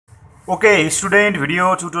Okay student video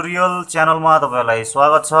tutorial च्यानलमा तपाईहरुलाई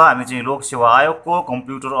स्वागत छ। हामी चाहिँ लोक सेवा आयोगको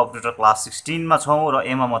कम्प्युटर अपरेटर क्लास 16 मा छौं र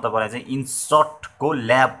एमा म तपाईलाई चाहिँ इन्सर्टको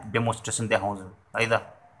ल्याब डेमोन्स्ट्रेसन देखाउँछु है त।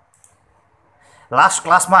 लास्ट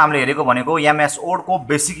क्लासमा हामीले हेरेको भनेको एमएस वर्डको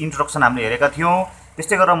बेसिक इन्ट्रोडक्सन हामीले हेरेका थियौं।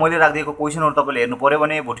 त्यस्तै गरेर मैले राखिदिएको क्वेशनहरु तपाईले हेर्नु पर्यो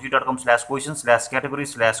भने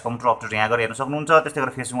botiki.com/question/category/computer operator यहाँ गएर हेर्न सक्नुहुन्छ। त्यस्तै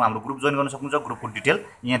गरेर फेसबुकमा हाम्रो ग्रुप जोइन गर्न सक्नुहुन्छ। ग्रुपको डिटेल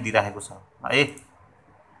यहाँ दिइराखेको छ है।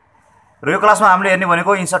 र यो क्लासमा हामीले हेर्ने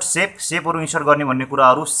भनेको इन्सर्ट सेपहरु इन्सर्ट गर्ने भन्ने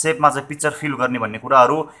कुराहरु, सेपमा चाहिँ पिक्चर फिल गर्ने भन्ने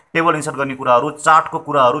कुराहरु, टेबल इन्सर्ट गर्ने कुराहरु, चार्टको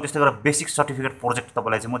कुराहरु, त्यस्तै गरेर बेसिक सर्टिफिकेट प्रोजेक्ट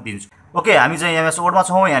तपाईलाई चाहिँ म दिन्छु। ओके, हामी चाहिँ एमएस वर्डमा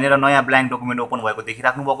छौं। यहाँनेर नयाँ ब्ल्याङ्क डकुमेन्ट ओपन भएको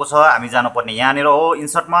देखिराख्नु भएको छ। हामी जानुपर्ने यहाँनेर हो,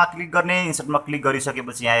 इन्सर्टमा क्लिक गर्ने। इन्सर्टमा क्लिक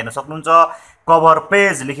गरिसकेपछि यहाँ हेर्न सक्नुहुन्छ कभर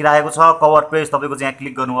पेज लेखिरहेको छ। कभर पेज तपाईको चाहिँ यहाँ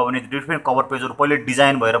क्लिक गर्नुभयो भने डिफरेन्ट कभर पेजहरु पहिले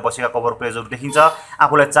डिजाइन भएर बसेका कभर पेजहरु देखिन्छ।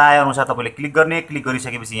 आफुलाई चाहे अनुसार तपाईले क्लिक गर्ने। क्लिक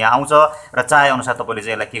गरिसकेपछि यहाँ आउँछ र चाहे अनुसार तपाईले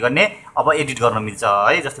चाहिँ यसलाई के गर्ने, अब एडिट गर्न मिल्छ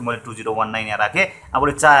है। जस्तै मैले 2019 यहाँ राखे।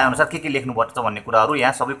 आफुले चाहे अनुसार के लेख्नु पर्छ भन्ने कुराहरु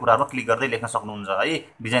यहाँ सबै कुराहरुमा क्लिक गर्दै लेख्न सक्नुहुन्छ है।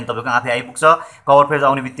 डिजाइन तपाईको आफै आइपुग्छ। कभर पेज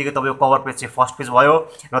आउने बित्तिकै तपाईको कभर पेज चाहिँ फर्स्ट पेज भयो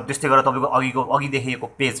र त्यस्तै गरेर तपाईको अघि देखिएको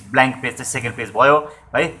पेज ब्ल्याङ्क पेज चाहिँ सेकेन्ड पेज भयो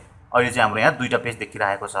है। अहिले चाहिँ हाम्रो यहाँ दुईटा पेज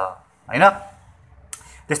देखिरहेको छ हैन।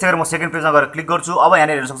 त्यस्तै गरेर म सेकेन्ड पेजमा गएर क्लिक गर्छु। अब यहाँ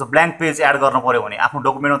हेर्न सक्नुहुन्छ ब्ल्याङ्क पेज एड गर्न पर्यो भने आफ्नो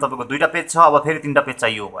डकुमेन्टमा तपाईको दुईटा पेज छ, अब फेरि तीनटा पेज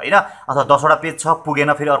चाहियो हैन, अथवा 10 वटा पेज छ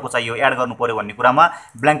पुगेन फेरि अर्को चाहियो एड गर्नु पर्यो भन्ने कुरामा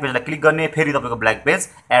ब्ल्याङ्क पेजलाई क्लिक गर्ने। फेरि तपाईको ब्ल्याङ्क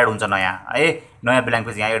पेज एड हुन्छ नयाँ है। नयाँ ब्ल्याङ्क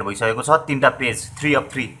पेज यहाँ एड भइसकेको छ। तीनटा पेज 3 of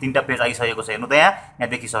 3 तीनटा पेज आइसकेको छ। हेर्नु त यहाँ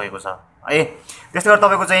देखिसकेको छ है। त्यस्तै गरेर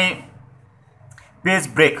तपाईको चाहिँ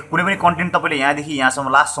पेज ब्रेक कुनै पनि कन्टेन्ट तपाईले यहाँदेखि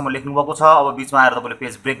यहाँसम्म लास्टसम्म लेख्नु भएको छ। अब बीचमा आएर तपाईले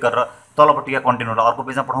पेज ब्रेक गरेर तलपट्टिका कन्टेन्टहरुलाई अर्को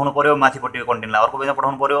पेजमा पठाउनु पर्यो, माथिपट्टिको कन्टेन्टलाई अर्को पेजमा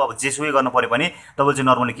पठाउनु पर्यो। अब जेसुकै गर्न पर्यो भने तपाईले चाहिँ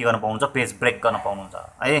नर्मली के गर्न पाउनुहुन्छ, पेज ब्रेक गर्न पाउनुहुन्छ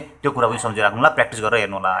है। त्यो कुरा पनि सम्झिराख्नु होला, प्र्याक्टिस गरेर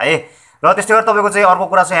हेर्नु होला है। र त्यस्तै गरेर तपाईको चाहिँ अर्को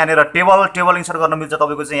कुरा चाहिँ यहाँनेर टेबल इन्सर्ट गर्न मिल्छ।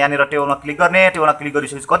 तपाईको चाहिँ यहाँनेर टेबलमा क्लिक गर्ने। टेबलमा क्लिक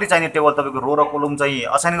गरिसकेपछि कति चाहिने टेबल तपाईको रो र कोलम चाहिँ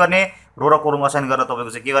असाइन गर्ने। रो र कोलम असाइन गरेर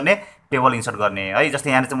तपाईको चाहिँ के गर्ने, टेबल इन्सर्ट गर्ने है। जस्तै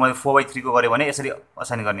यहाँ चाहिँ मैले 4/3 को गरे भने यसरी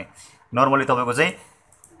असाइन गर्ने। नर्मली तपाईको चाहिँ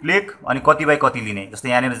क्लिक अनि कति बाइ कति लिने। जस्तै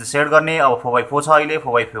यहाँनेर चाहिँ सेट गर्ने। अब 4/4 छ अहिले,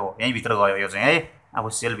 4/4 यही भित्र गयो यो चाहिँ है। अब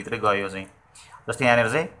सेल भित्रै गयो यो चाहिँ। जस्तै यहाँनेर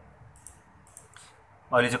चाहिँ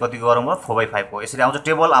अहिले चाहिँ कति गरौँ 4/5 को यसरी आउँछ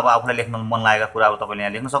टेबल। अब आफुलाई लेख्न मन लागेका कुराहरु तपाईले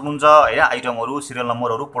यहाँ लेख्न सक्नुहुन्छ हैन। आइटमहरु, सिरियल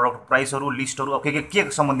नम्बरहरु, प्रोडक्ट प्राइसहरु, लिस्टहरु अब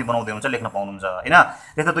के सम्बन्धी बनाउँदै हुन्छ लेख्न पाउनुहुन्छ हैन।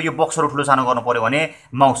 त्यस्तै त यो बक्सहरु ठुलो सानो गर्नु पर्यो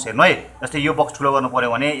भने माउस हेर्नु है। जस्तै यो बक्स ठुलो गर्नु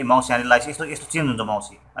पर्यो भने यो माउस यहाँले लाइस यस्तो चेन्ज हुन्छ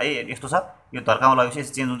माउस है। यस्तो छ यो धर्कामा लागेपछि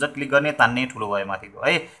यस्तो चेन्ज हुन्छ। क्लिक गर्ने, तान्ने, ठुलो भयो माथिको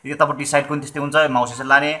है। यतापट्टि साइड पनि त्यस्तै हुन्छ। माउस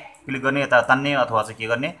यसरी लाने, क्लिक गर्ने, यता तान्ने अथवा चाहिँ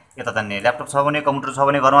के गर्ने, यता तान्ने। ल्यापटप छ भने, कम्प्युटर छ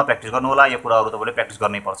भने घरमा प्र्याक्टिस गर्नु होला। यो कुराहरु तपाईले प्र्याक्टिस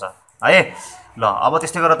गर्नै पर्छ है। ल अब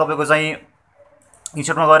त्यस्तै गरेर तपाईको चाहिँ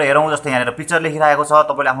इन्सर्टमा गएर हेरौँ। जस्तै यहाँनिर पिक्चर लेखिरहेको छ।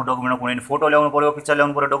 तपाईले आफ्नो डकुमेन्टमा कुनै फोटो ल्याउनु पर्यो, पिक्चर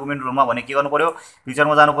ल्याउनु पर्यो डकुमेन्टहरुमा भने के गर्नु पर्यो,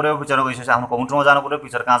 पिक्चरमा जानु पर्यो। पिक्चरमा गइसकेपछि आफ्नो कम्प्युटरमा जानु पर्यो।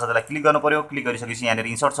 पिक्चर कहाँ छ त्यसलाई क्लिक गर्नु पर्यो। क्लिक गरिसकेपछि यहाँनिर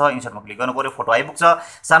इन्सर्ट छ, इन्सर्टमा क्लिक गर्नु पर्यो। फोटो आइपुग्छ।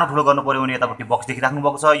 सानो ठुलो गर्नु पर्यो भने यतापट्टि बक्स देखिराख्नु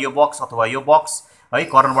भएको छ। यो बक्स अथवा यो बक्स है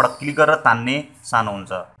कर्नरबाट क्लिक गरेर तान्ने सानो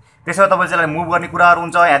हुन्छ। त्यसैले तपाईले यसलाई मुभ गर्ने कुराहरु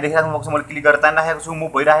हुन्छ। यहाँ देखिराख्नु भएको छ, मैले क्लिक गरेर तानिराखेको छु।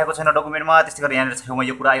 मुभ भइराखेको छैन डकुमेन्टमा। त्यस्तै गरेर यहाँनिर छेउमा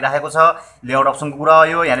यो कुरा आइराखेको छ। लेआउट अप्सनको कुरा हो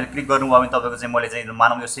यो। यहाँनिर क्लिक गर्नुभयो भने तपाईको चाहिँ मैले चाहिँ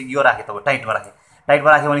मानव यो राखे, तपाईँ टाइटमा राखे। टाइटमा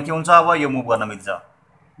राख्यो भने के हुन्छ, अब यो मुभ गर्न मिल्छ।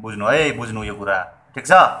 बुझ्नु है, बुझ्नु यो कुरा ठीक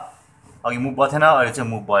छ। अघि मुभ भयो थिएन, अहिले चाहिँ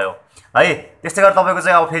मुभ भयो है। त्यस्तै गरेर तपाईको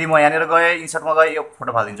चाहिँ अब फेरि म यहाँनिर गए, इन्सर्टमा गए, यो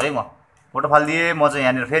फोटो फाल्दिन्छु है। म फोटो फाल्दिए। म चाहिँ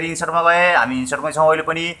यहाँनिर फेरि इन्सर्टमा गए। हामी इन्सर्टमै छौँ अहिले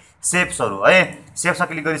पनि। सेप्सहरु है, सेप्समा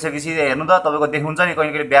क्लिक गरिसकेपछि हेर्नु त तपाईको देख्नुहुन्छ नि,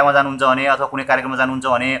 कहिले बिहामा जानुहुन्छ भने अथवा कुनै कार्यक्रममा जानुहुन्छ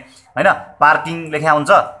भने हैन, पार्किङ लेखा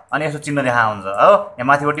हुन्छ अनि यसो चिन्ह देखाएको हुन्छ हो। यहाँ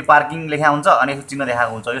माथिपट्टि पार्किङ लेखा हुन्छ अनि यसो चिन्ह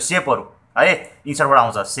देखाएको हुन्छ। यो सेपहरु है इन्सर्टबाट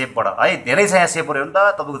आउँछ, सेपबाट है। धेरै छ यहाँ सेपहरु। हेर्नु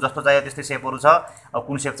त तपाईको जस्तो चाहियो त्यस्तै सेपहरु छ। अब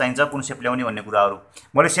कुन सेप चाहिन्छ, कुन सेप ल्याउने भन्ने कुराहरु।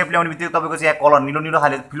 मैले सेप ल्याउने बित्तिकै तपाईको चाहिँ यहाँ कलर निलो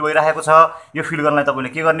खाले फिल भइराखेको छ। यो फिल गर्नलाई तपाईले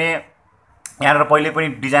के गर्ने, यहाँनिर पहिले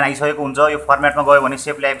पनि डिजाइन आइसकेको हुन्छ। यो फर्मेटमा गयो भने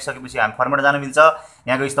सेप ल्याइसकेपछि हामी फर्मेट जान मिल्छ।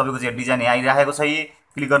 यहाँ गएपछि तपाईको चाहिँ डिजाइन यहाँ आइराखेको छ,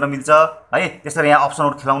 क्लिक गर्न मिल्छ है। त्यसरी यहाँ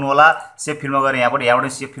अप्सनहरु खेलाउनु होला। सेप फिलमा गएर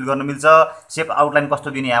यहाँबाट सेप फिल गर्न मिल्छ। सेप आउटलाइन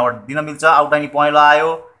कस्तो दिने यहाँबाट दिन मिल्छ। आउटलाइन पहेँलो आयो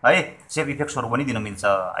है। सेप इफेक्ट्सहरु पनि दिन मिल्छ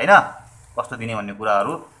हैन, कस्तो दिने भन्ने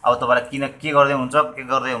कुराहरु। अब तपाईलाई किन के गर्दै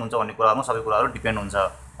हुनुहुन्छ भन्ने कुराहरुमा सबै कुराहरु डिपेन्ड हुन्छ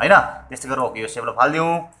हैन। त्यस्तै गरेर ओके यो सेपलाई फाल्दियौ,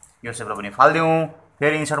 यो सेपलाई पनि फाल्दियौ।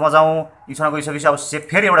 फेरि इन्सर्टमा जाउँ। इन्सर्टमा गइसकेपछि अब सेप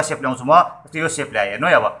फेरि एउटा सेप ल्याउँछु म। जस्तै यो सेप ल्याए हेर्नु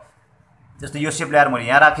है। अब जस्तै यो सेप ल्याएर मैले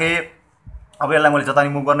यहाँ राखे। अब यसलाई मैले जता नि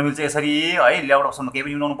मुभ गर्न मिल्छ यसरी है। लेआउट अप्सनमा केही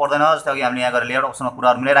पनि मिलाउनु पर्दैन। जस्तै अघि हामीले यहाँ गएर लेआउट अप्सनमा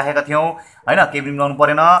कुराहरु मिलाइराखेका थियौँ हैन, केही पनि मिलाउनु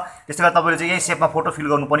परेन। त्यस्तै गरेर तपाईले चाहिँ यही सेपमा फोटो फिल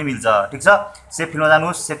गर्नु पनि मिल्छ ठीक छ। सेप फिलमा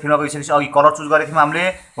जानुस्। सेप फिलमा गइसकेपछि अघि कलर चुज गरेको थियौँ हामीले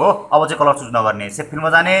हो। अब चाहिँ कलर चुज नगर्ने, सेप फिलमा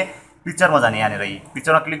जाने, पिक्चरमा जाने। यहाँनिर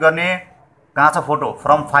पिक्चरमा क्लिक गर्ने, कहाँ छ फोटो,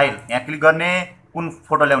 फ्रम फाइल यहाँ क्लिक गर्ने। कुन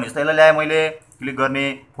फोटो ल्याउने, जस्तै यसलाई ल्याए मैले, क्लिक गर्ने,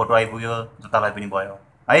 फोटो आइपुग्यो, जतालाई पनि भयो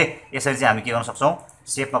है। यसरी चाहिँ हामी के गर्न सक्छौँ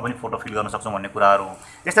सेपमा पनि फोटो फिल गर्न सक्छौँ भन्ने कुराहरू।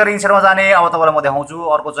 त्यस्तै गरी इन्सर्टमा जाने अब तपाईँलाई म देखाउँछु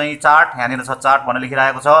अर्को चाहिँ चार्ट। यहाँनिर छ चार्ट भनेर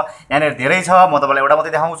लेखिरहेको छ, यहाँनिर धेरै छ, म तपाईँलाई एउटा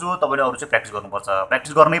मात्रै देखाउँछु, तपाईँले अरू चाहिँ प्र्याक्टिस गर्नुपर्छ,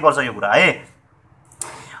 प्र्याक्टिस गर्नै पर्छ यो कुरा है।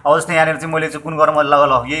 अब जस्तै यहाँनिर चाहिँ मैले चाहिँ कुन गरेर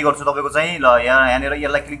ल यही गर्छु तपाईँको चाहिँ ल यहाँनिर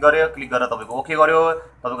यसलाई क्लिक गर्यो, क्लिक गरेर तपाईँको ओके गर्यो,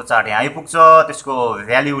 तपाईँको चार्ट यहाँ आइपुग्छ, त्यसको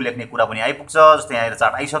भ्याल्यु लेख्ने कुरा पनि आइपुग्छ। जस्तै यहाँनिर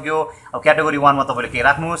चार्ट आइसक्यो। अब क्याटेगोरी 1 मा तपाईँले के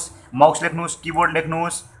राख्नुहोस्, माउस लेख्नुहोस्, किबोर्ड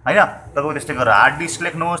लेख्नुहोस् हैन, तपाईँको त्यस्तै गरेर हार्ड डिस्क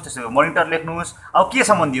लेख्नुहोस्, त्यस्तै मोनिटर लेख्नुहोस्, अब के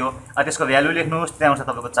सम्बन्धी हो त्यसको भ्याल्यु लेख्नुहोस्, त्यहाँअनुसार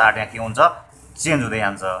तपाईँको चार्ट यहाँ के हुन्छ चेन्ज हुँदै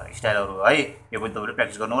जान्छ स्टाइलहरू है। यो पनि तपाईँले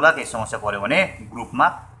प्र्याक्टिस गर्नु होला, केही समस्या पऱ्यो भने ग्रुपमा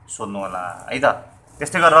सोध्नु होला है त।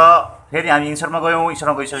 त्यस्तै गरेर फेरि हामी इन्सर्टमा गयौँ,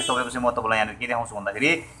 इन्सर्टमा गइसकेपछि तपाईँको चाहिँ म तपाईँलाई यहाँनिर के देखाउँछु भन्दाखेरि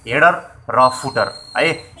हेडर र फुटर है।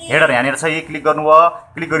 हेडर यहाँनिर छ, यही क्लिक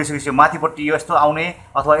गर्नुभयो, क्लिक गरिसकेपछि माथिपट्टि यो यस्तो आउने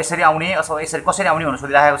अथवा यसरी आउने अथवा यसरी कसरी आउने भनेर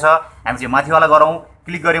सोधिरहेको छ। हामी चाहिँ माथिवाला गरौँ,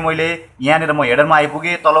 क्लिक गरेँ मैले, यहाँनिर म हेडरमा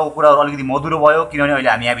आइपुगेँ, तलको कुराहरू अलिकति मधुरो भयो किनभने अहिले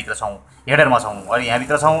हामी यहाँभित्र छौँ, हेडरमा छौँ, अहिले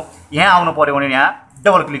यहाँभित्र छौँ। यहाँ आउनु पऱ्यो भने यहाँ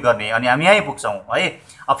डबल क्लिक गर्ने अनि हामी यहीँ पुग्छौँ है।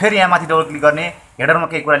 अब फेरि यहाँ माथि डबल क्लिक गर्ने, हेडरमा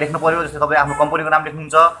केही कुरा लेख्नु पऱ्यो, जस्तै तपाईँ आफ्नो कम्पनीको नाम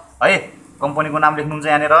लेख्नुहुन्छ है, कम्पनीको नाम लेख्नुहुन्छ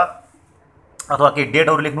यहाँनिर, अथवा केही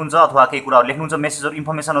डेटहरू लेख्नुहुन्छ अथवा केही कुराहरू लेख्नुहुन्छ, मेसेजहरू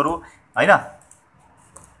इन्फर्मेसनहरू होइन।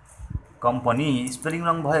 कम्पनी स्पेलिङ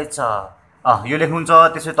रङ भएछ यो लेख्नुहुन्छ।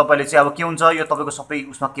 त्यसपछि तपाईँले चाहिँ अब के हुन्छ यो तपाईँको सबै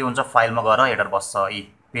उसमा के हुन्छ फाइलमा गएर हेडर बस्छ। यी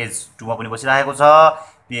पेज 2 मा पनि बसिरहेको छ,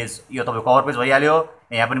 पेज यो तपाईँको कभर पेज भइहाल्यो,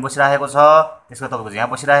 यहाँ पनि बसिरहेको छ, त्यसको तपाईँको यहाँ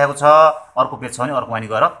बसिरहेको छ, अर्को पेज छ भने अर्को मानि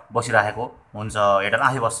गएर बसिरहेको हुन्छ, हेडर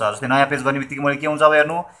आफै बस्छ। जस्तै नयाँ पेज गर्ने बित्तिकै मैले के हुन्छ अब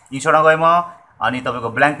हेर्नु, इन्सर्टमा गएँ म अनि तपाईँको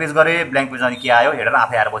ब्ल्याङ्क पेज गरेँ, ब्ल्याङ्क पेज अनि के आयो हेडर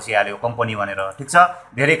आफै आएर बसिहाल्यो कम्पनी भनेर। ठिक छ,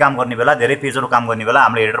 धेरै काम गर्ने बेला, धेरै पेजहरू काम गर्ने बेला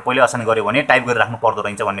हामीले हेडर पहिले असाइन गऱ्यो भने टाइप गरेर राख्नु पर्दो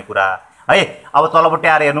रहेछ भन्ने कुरा है। अब तलपट्टि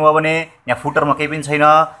आएर हेर्नुभयो भने यहाँ फुटरमा केही पनि छैन।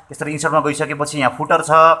 त्यसरी इन्सर्टमा गइसकेपछि यहाँ फुटर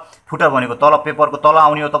छ, फुटर भनेको तल पेपरको तल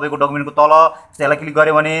आउने हो, तपाईँको डकुमेन्टको तल। त्यसलाई क्लिक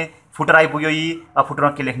गऱ्यो भने फुटर आइपुग्यो। यी अब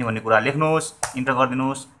फुटरमा के लेख्ने भन्ने कुरा लेख्नुहोस्, इन्टर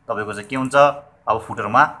गरिदिनुहोस्, तपाईँको चाहिँ के हुन्छ अब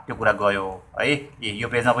फुटरमा त्यो कुरा गयो है। यो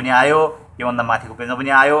पेजमा पनि आयो, योभन्दा माथिको पेजमा पनि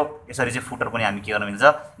आयो। यसरी चाहिँ फुटर पनि हामी के गर्न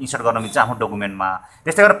मिल्छ इन्सर्ट गर्न मिल्छ आफ्नो डकुमेन्टमा।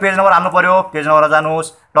 त्यस्तै गरेर पेज नम्बर हाल्नु पऱ्यो, पेज नम्बरमा जानुहोस्,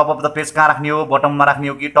 टप अफ द पेज कहाँ राख्ने हो, बटममा राख्ने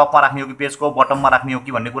हो कि टपमा राख्ने हो कि पेजको बटममा राख्ने हो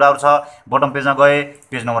कि भन्ने कुराहरू छ। बटम पेजमा गएँ,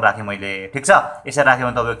 पेज नम्बर राखेँ मैले, ठिक छ। यसरी राख्यो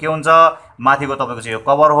भने तपाईँको के हुन्छ, माथिको तपाईँको चाहिँ यो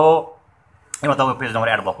कभर हो, यसमा तपाईँको पेज नम्बर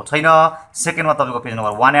एड भएको छैन। सेकेन्डमा तपाईँको पेज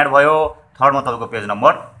नम्बर 1 एड भयो, थर्डमा तपाईँको पेज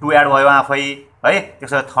नम्बर 2 एड भयो आफै है।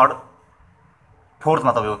 त्यसरी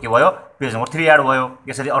फोर्थमा तपाईँको के भयो पेज नम्बर 3 एड भयो।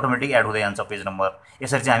 यसरी अटोमेटिक एड हुँदै जान्छ पेज नम्बर।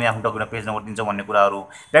 यसरी चाहिँ हामी आफ्नो डकुमेन्टमा पेज नम्बर दिन्छौँ भन्ने कुराहरू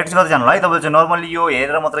प्र्याक्टिस गर्दै जानु है। तपाईँले चाहिँ नर्मली यो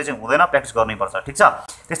हेरेर मात्रै चाहिँ हुँदैन, प्र्याक्टिस गर्नैपर्छ, ठिक छ।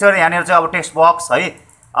 त्यस्तै गरी यहाँनिर चाहिँ अब टेक्स्ट बक्स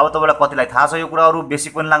है। अब तपाईँलाई कतिलाई थाहा छ यो कुराहरू,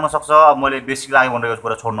 बेसिक पनि लाग्न सक्छ। अब मैले बेसिक लाग्यो भनेर यो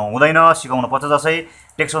कुरा छोड्नु हुँदैन, सिकाउनु पर्छ। जस्तै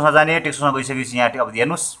टेक्स्ट बक्समा जाने, टेक्स्ट बक्समा गइसकेपछि यहाँ अब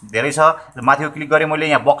हेर्नुहोस् धेरै छ, माथिको क्लिक गरेँ मैले,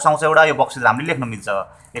 यहाँ बक्स आउँछ एउटा, यो बक्सले हामीले लेख्न मिल्छ,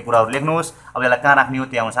 यो कुराहरू लेख्नुहोस्। अब यसलाई कहाँ राख्ने हो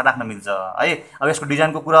त्यही अनुसार राख्न मिल्छ है। अब यसको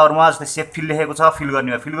डिजाइनको कुराहरूमा जस्तै सेप फिल लेखेको छ, फिल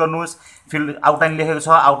गर्ने फिल गर्नुहोस्, फिल आउटलाइन लेखेको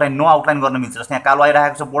छ, आउटलाइन नो आउटलाइन गर्न मिल्छ। जस्तै यहाँ कालो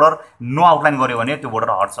आइरहेको छ बोर्डर, नो आउटलाइन गऱ्यो भने त्यो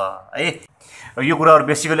बोर्डर हट्छ है। यो कुराहरू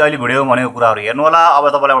बेसिकली अहिले भिडियो भनेको कुराहरू हेर्नु होला। अब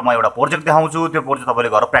तपाईँलाई म एउटा प्रोजेक्ट देखाउँछु, त्यो प्रोजेक्ट तपाईँले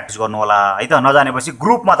घर प्र्याक्टिस गर्नु होला है त। नजानेपछि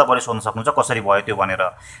ग्रुपमा तपाईँले सोध्न सक्नुहुन्छ कसरी भयो त्यो भनेर,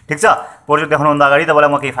 ठिक छ। प्रोजेक्ट देखाउनुभन्दा अगाडि तपाईँलाई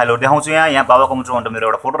म केही फाइलहरू देखाउँछु। यहाँ बाबा कम्प्युटर भनेर मेरो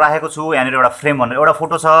एउटा फोटो राखेको छु, यहाँनिर एउटा फ्रेम भनेर एउटा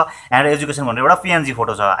फोटो छ, यहाँनिर एजुकेसन भनेर एउटा PNG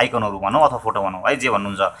फोटो छ, आइकनहरू भनौँ अथवा फोटो भनौँ है, जे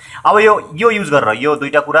भन्नुहुन्छ। अब यो युज गरेर यो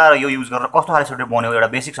दुईवटा कुरा र यो युज गरेर कस्तो खाले सर्टिफिकेट बन्यो, एउटा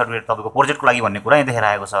बेसिक सर्टिफिकेट तपाईँको प्रोजेक्टको लागि भन्ने कुरा यहाँ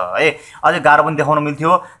देखाइरहेको छ है। अझै गाह्रो पनि देखाउन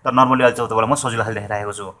मिल्थ्यो, तर नर्मली अहिले चाहिँ तपाईँलाई म सजिलो खाले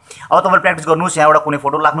देखाइरहेको छु। अब तपाईँले प्र्याक्टिस गर्नुहोस्, यहाँ एउटा कुनै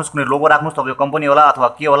फोटो राख्नुहोस्, कुनै लोगो राख्नुहोस्, तपाईँको कम्पनी होला अथवा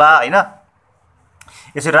के होला होइन,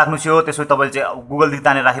 यसरी राख्नुहोस्। यो त्यसपछि तपाईँले चाहिँ गुगलदेखि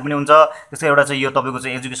तानेर राखे पनि हुन्छ। त्यस्तै एउटा चाहिँ यो तपाईँको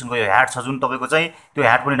चाहिँ एजुकेसनको यो ह्याट छ जुन तपाईँको चाहिँ त्यो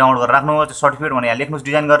ह्याट पनि डाउनलोड गरेर राख्नुहोस्। त्यो सर्टिफिकेट भने यहाँ लेख्नुहोस्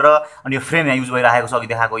डिजाइन गरेर, अनि यो फ्रेम यहाँ युज भइरहेको छ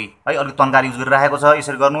अघि देखाएको है, अलिक तन्कार युज गरिरहेको छ।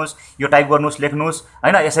 यसरी गर्नुहोस्, यो टाइप गर्नुहोस्, लेख्नुहोस्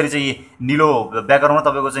होइन। यसरी चाहिँ निलो ब्याकग्राउन्डमा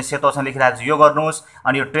तपाईँको चाहिँ सेतो अक्षर लेखिरहेको छ, यो गर्नुहोस्।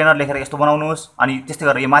 अनि यो ट्रेनर लेखेर यस्तो बनाउनुहोस्। अनि त्यस्तै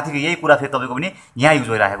गरेर यो माथिको यही कुरा फेरि तपाईँको पनि यहाँ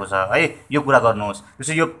युज भइरहेको छ है, यो कुरा गर्नुहोस्।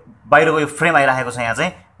 त्यसपछि यो बाहिरको यो फ्रेम आइरहेको छ यहाँ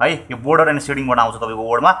चाहिँ है, यो बोर्डर एन्ड सेडिङबाट आउँछ तपाईँको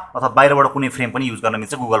वर्डमा, अथवा बाहिरबाट कुनै फ्रेम पनि युज गर्न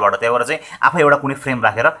मिल्छ गुगलबाट। त्यही भएर चाहिँ आफै एउटा कुनै फ्रेम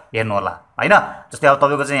राखेर हेर्नु होला होइन। जस्तै अब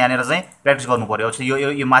तपाईँको चाहिँ यहाँनिर चाहिँ प्र्याक्टिस गर्नु पऱ्यो। जस्तै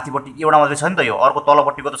यो माथिपट्टि एउटा मात्रै छ नि त, यो अर्को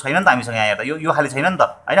तलपट्टिको त छैन नि त हामीसँग यहाँ हेर्दा, यो खालि छैन नि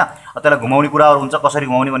त होइन। त्यसलाई घुमाउने कुराहरू हुन्छ, कसरी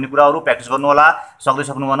घुमाउने भन्ने कुराहरू प्र्याक्टिस गर्नु होला। सक्दै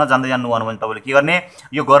सक्नु भएन, जान्दै जान्नु भएन भने तपाईँले के गर्ने,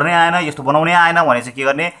 यो गर्ने आएन, यस्तो बनाउने आएन भने चाहिँ के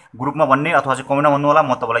गर्ने, ग्रुपमा भन्ने अथवा चाहिँ कमेन्टमा भन्नु होला,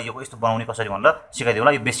 म तपाईँलाई यो यस्तो बनाउने कसरी भनेर सिकाइदिउँ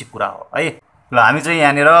होला। यो बेसिक कुरा हो है। ल हामी चाहिँ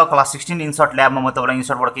यहाँनिर क्लास 16 इन्सर्ट ल्याबमा म तपाईँलाई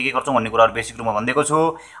इन्सर्टबाट के गर्छौँ भन्ने कुराहरू बेसिक रूपमा भनिदिएको छु।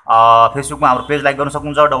 फेसबुकमा हाम्रो पेज लाइक गर्न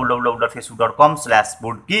सक्नुहुन्छ,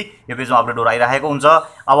 www.facebook.com/boardkey, यो पेजमा अपडेटहरू आइरहेको हुन्छ।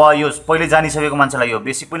 अब यो पहिले जानिसकेको मान्छेलाई यो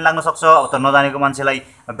बेसिक पनि लाग्न सक्छ, अब त नजानेको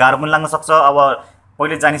मान्छेलाई गाह्रो पनि लाग्न सक्छ। अब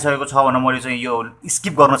पहिले जानिसकेको छ भने मैले चाहिँ यो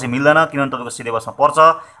स्किप गर्न चाहिँ मिल्दैन किनभने तपाईँको सिलेबसमा पर्छ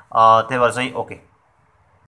त्यही भएर चाहिँ ओके